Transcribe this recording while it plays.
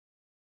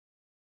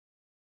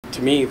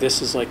to me,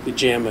 this is like the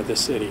gem of the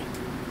city.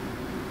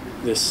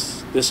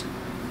 This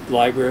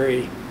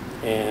library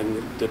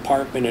and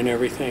department and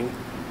everything,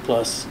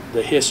 plus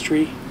the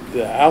history.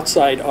 The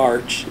outside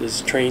arch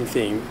is train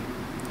themed.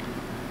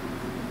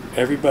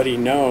 Everybody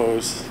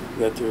knows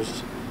that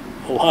there's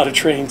a lot of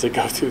trains that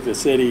go through the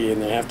city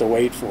and they have to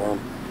wait for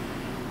them.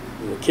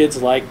 The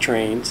kids like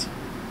trains,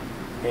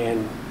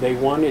 and they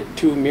wanted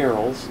 2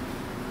 murals,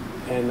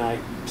 and I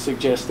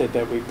suggested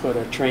that we put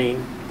a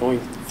train going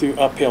through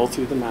uphill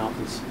through the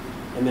mountains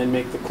and then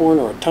make the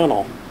corner a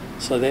tunnel.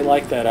 So they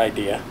like that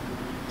idea.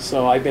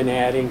 So I've been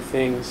adding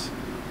things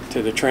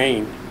to the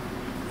train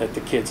that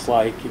the kids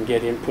like and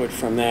get input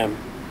from them,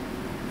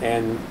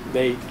 and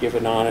they give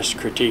an honest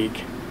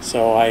critique.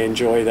 So I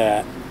enjoy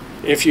that.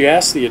 If you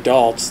ask the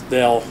adults,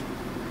 they'll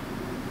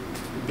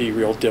be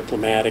real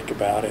diplomatic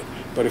about it.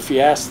 But if you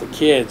ask the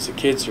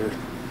kids are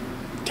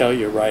tell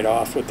you right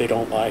off what they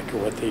don't like or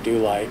what they do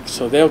like.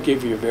 So they'll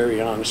give you a very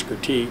honest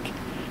critique.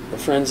 The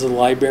Friends of the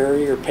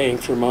Library are paying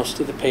for most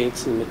of the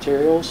paints and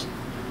materials.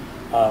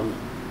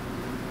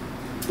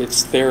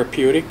 It's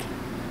therapeutic.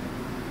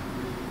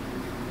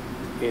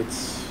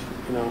 It's,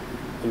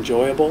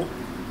 enjoyable.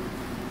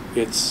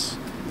 It's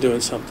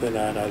doing something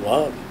that I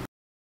love.